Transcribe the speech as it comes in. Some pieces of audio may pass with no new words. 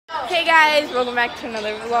Hey guys, welcome back to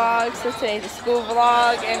another vlog. So today's a school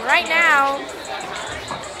vlog, and right now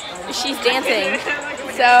she's dancing.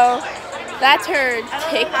 So that's her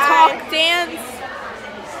TikTok dance.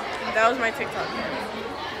 That was my TikTok dance.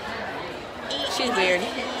 She's weird.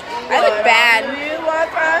 I look bad.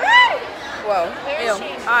 Whoa. Ew.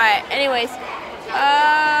 Alright, anyways.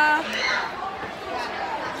 I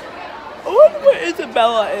wonder where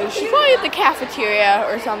Isabella is. She's probably at the cafeteria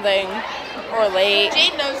or something. Or late.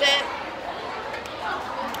 Jade knows it.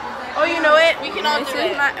 Oh, you know it? We can all do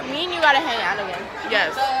it. Me and you gotta hang out again.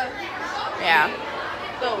 Yes. Yeah.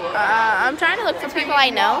 I'm trying to look for people I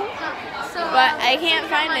know, but I can't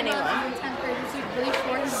find anyone.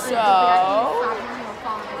 So,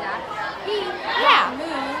 yeah.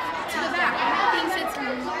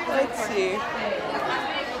 Let's see.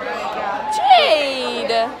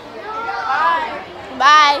 Jade.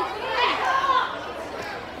 Bye.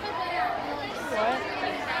 What?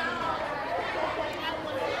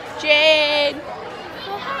 Jade.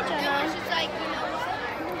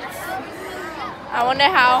 I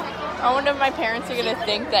wonder if my parents are gonna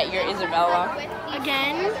think that you're Isabella.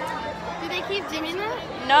 Again? Do they keep doing that?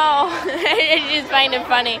 No, I just find it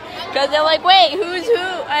funny because they're like, wait, who's who?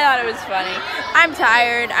 I thought it was funny. I'm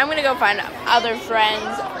tired. I'm gonna go find other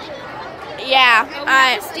friends. Yeah,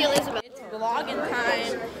 Steal Isabella. It's vlogging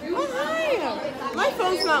time. Oh hi. My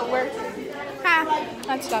phone's not working. Ha,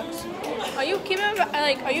 that sucks. Are you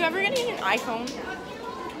ever gonna get an iPhone?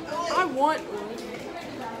 I want one.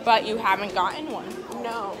 But you haven't gotten one.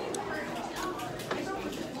 No.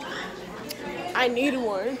 I need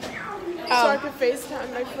one. So I can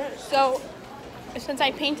FaceTime my friends. So, since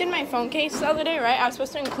I painted my phone case the other day, right? I was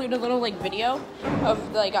supposed to include a little video of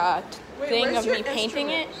thing of me painting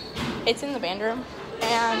it. It's in the band room,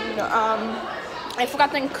 and I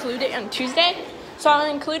forgot to include it on Tuesday, so I'll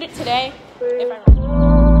include it today. If I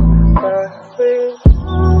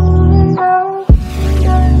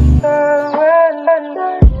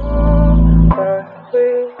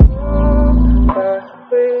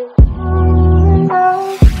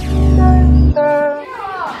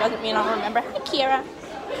doesn't mean I'll remember. Hi, Kira.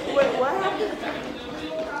 Wait, what happened?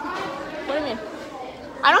 What do you mean?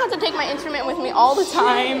 I don't have to take my instrument with me all the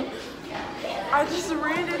time. I just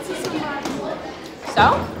ran into somebody.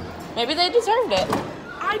 So? Maybe they deserved it.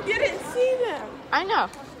 I didn't see them. I know.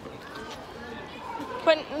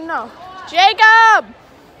 But no. Jacob!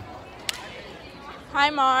 Hi,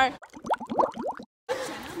 Mar.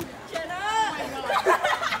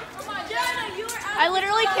 I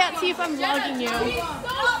literally can't see if I'm vlogging you.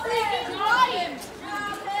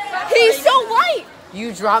 He's so white!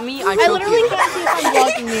 You drop me, I I choke literally you. can't see if I'm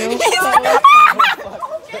vlogging you.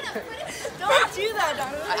 Don't do that,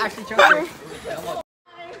 Donna. I actually choked you.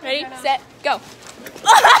 Ready, set, go.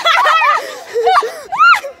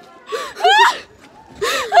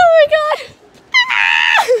 Oh my god!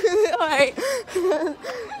 Alright.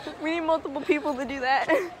 We need multiple people to do that.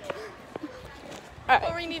 Alright.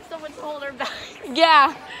 Or we need someone to hold our back.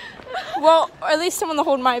 Yeah. Well, or at least someone to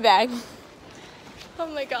hold my bag. Oh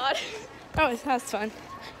my god. That's fun.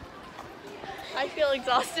 I feel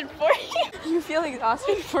exhausted for you. You feel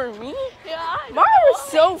exhausted for me? Yeah. Mara was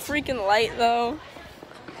so freaking light though.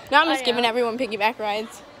 Now I'm just giving everyone piggyback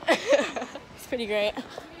rides. It's pretty great.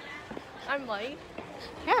 I'm light.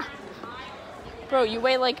 Yeah. Bro, you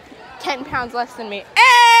weigh like 10 pounds less than me.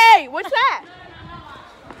 Hey! What's that?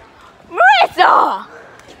 Marissa!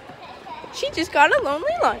 She just got a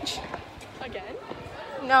lonely lunch. Again?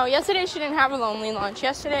 No, yesterday she didn't have a lonely lunch.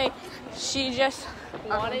 Yesterday she just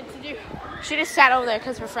Wanted to do. She just sat over there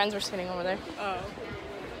because her friends were sitting over there. Oh.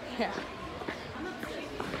 Yeah.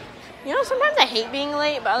 You know, sometimes I hate being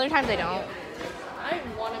late, but other times I don't. I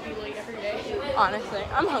want to be late every day. Honestly,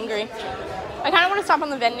 I'm hungry. I kind of want to stop on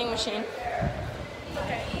the vending machine.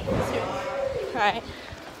 Okay. Alright.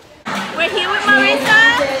 We're here with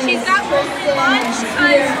Marissa. She's got lonely lunch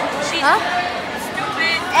because she's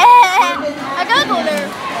stupid. I gotta go there.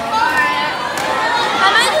 I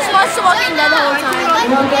might just watch The Walking Dead the whole time.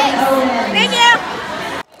 Thank you!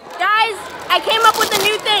 Guys, I came up with a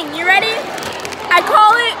new thing. You ready? I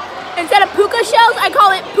call it, instead of puka shells, I call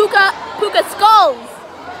it puka skulls.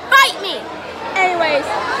 Fight me! Anyways,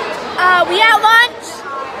 we had lunch.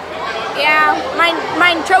 Yeah,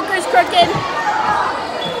 mine choker's crooked.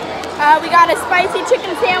 We got a spicy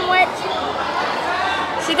chicken sandwich.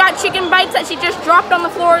 She got chicken bites that she just dropped on the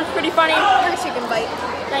floor. It's pretty funny. Here's a chicken bite.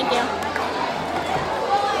 Thank you.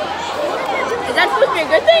 Is that supposed to be a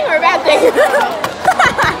good thing or a bad thing?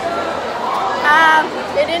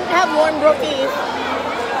 They didn't have warm brookies.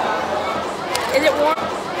 Is it warm?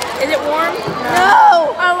 Is it warm?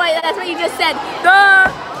 No! Oh wait, that's what you just said. Duh!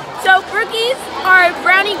 So They're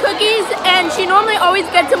brownie cookies, and she normally always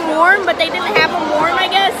gets them warm, but they didn't have them warm, I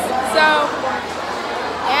guess. So,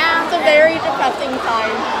 yeah, It's a very depressing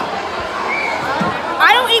time.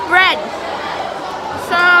 I don't eat bread,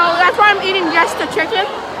 so that's why I'm eating just the chicken.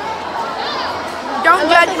 Don't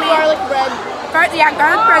Unless judge it's me. garlic bread. Yeah,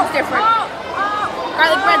 garlic bread's different.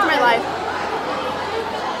 Garlic bread's my life.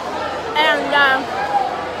 And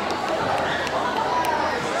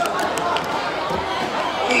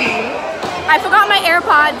I forgot my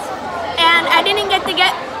AirPods, and I didn't get to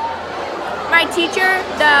get my teacher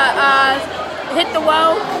the hit the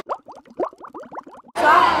whoa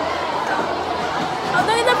song. Oh,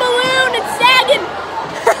 look at the balloon! It's sagging.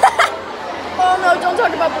 Oh no, don't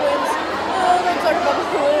talk about balloons. Oh, don't talk about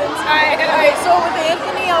balloons. Alright, so with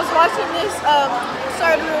Anthony, I was watching this,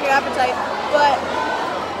 sorry to ruin your appetite, but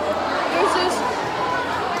there's this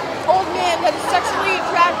old man that is sexually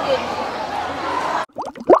attracted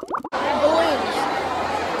to balloons.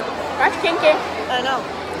 That's kinky. I know.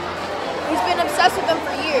 He's been obsessed with them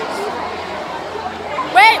for years.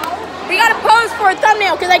 Wait, we gotta pose for a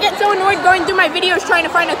thumbnail because I get so annoyed going through my videos trying to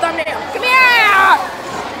find a thumbnail. Come here!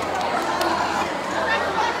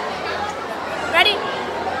 Ready?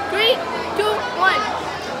 3, 2, 1.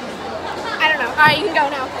 I don't know. Alright, you can go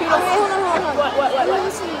now. Toodles. Hold on. What?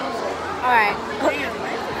 Alright.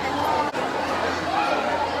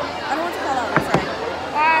 I don't want to call out, I'm sorry.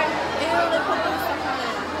 They put this stuff on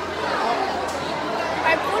it. I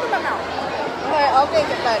have food in my mouth. Alright, I'll take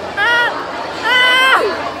it then.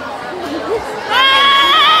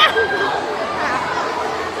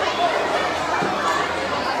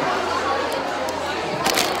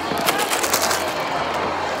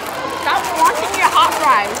 Stop watching your hot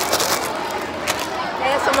fries.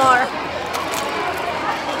 ASMR.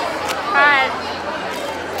 Alright.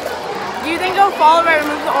 Do you think it'll fall if I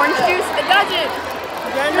remove the orange juice? It doesn't.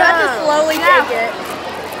 You have to slowly Yeah. take it.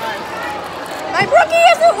 My brookie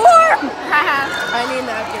isn't warm! Haha. I need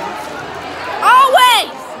napkins.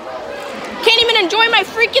 Always! Can't even enjoy my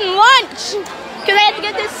freaking lunch because I had to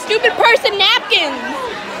get this stupid person napkins.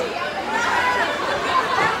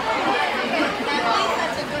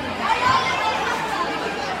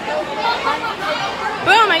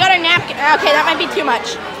 Boom, I got a napkin. Okay, that might be too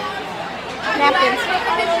much. Napkins.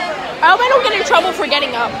 I hope I don't get in trouble for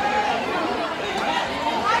getting up.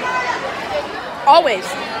 Always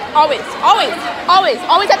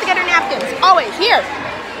have to get her napkins. Always, here.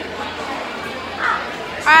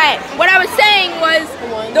 Alright, what I was saying was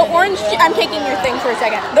the orange I'm taking your thing for a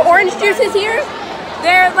second. The orange juices here,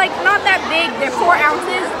 they're like not that big. They're 4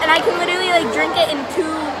 ounces, and I can literally like drink it in 2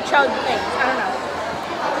 chug things. I don't know.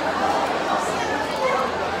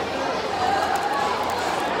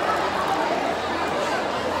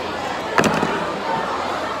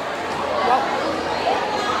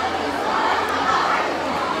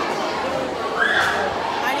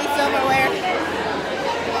 I need silverware.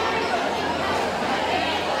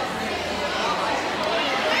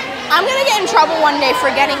 I'm gonna get in trouble one day for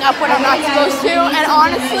getting up when I'm not supposed to, and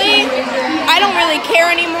honestly, I don't really care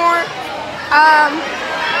anymore.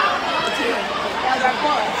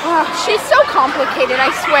 She's so complicated, I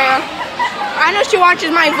swear. I know she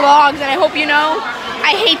watches my vlogs, and I hope you know.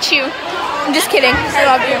 I hate you. I'm just kidding. I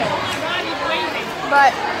love you.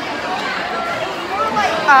 But,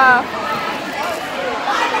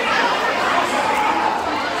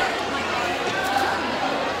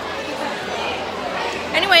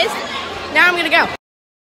 anyways, now I'm gonna go.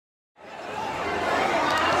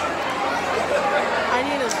 I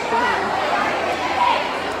need a spoon.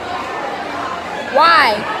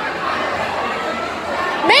 Why?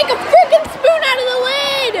 Make a freaking spoon out of the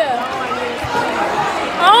lid!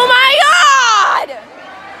 Oh my god!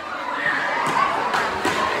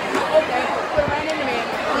 Okay, put it right into me.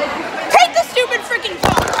 Take the stupid freaking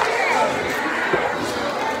phone!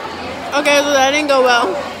 Okay, so that didn't go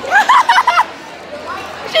well.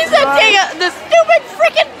 She said take the stupid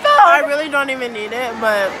freaking phone! I really don't even need it,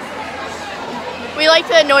 but We like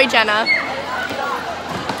to annoy Jenna.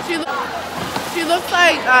 she looks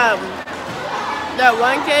like that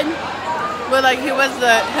one kid with like he wears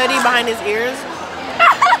the hoodie behind his ears.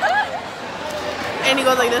 And he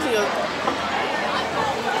goes like this, he goes.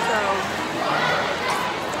 So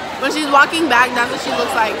when she's walking back, that's what she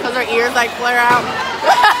looks like, because her ears like flare out.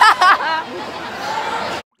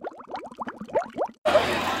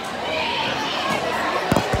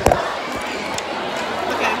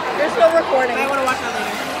 Okay. You're still recording. I want to watch that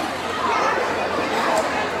later.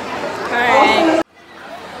 Alright.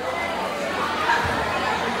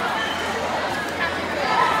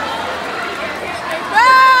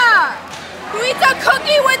 Who eats a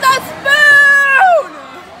cookie with a spoon?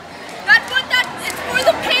 That's what that is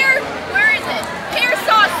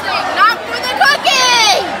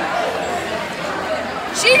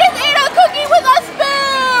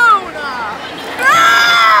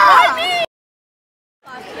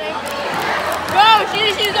she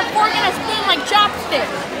just used a fork and a spoon like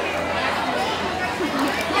chopsticks.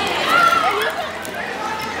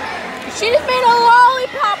 She just made a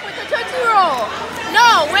lollipop with a Tootsie Roll.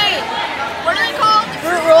 No, wait. What are they called?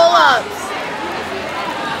 Fruit roll-ups.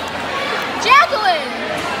 Jacqueline,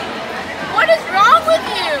 what is wrong with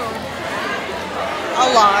you? A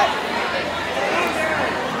lot.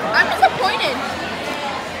 I'm disappointed.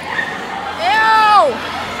 Ew.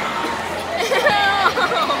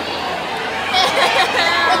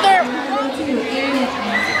 But they're...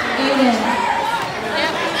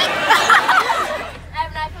 I have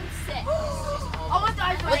an iPhone 6.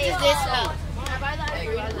 What does this mean?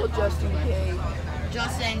 Just in case.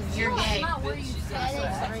 Justin, you're gay.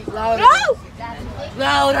 Louder. No!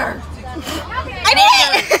 Louder. I did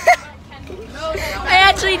it! I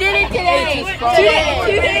actually did it today.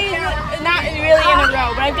 Two days, not really in a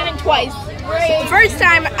row, but I did it twice. The first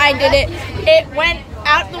time I did it, it went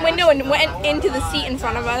out the window and went into the seat in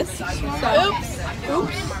front of us. So,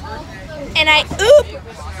 oops. And I,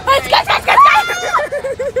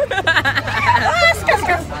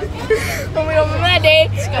 Oh my god, remember that day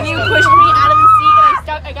when you pushed me out of the seat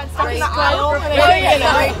and I got stuck in the aisle?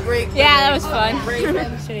 Yeah, that was fun.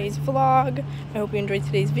 Today's vlog. I hope you enjoyed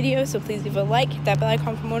today's video, so please leave a like, hit that bell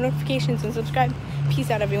icon for more notifications, and subscribe. Peace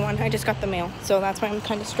out, everyone. I just got the mail, so that's why I'm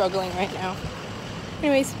kind of struggling right now.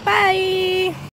 Anyways, bye!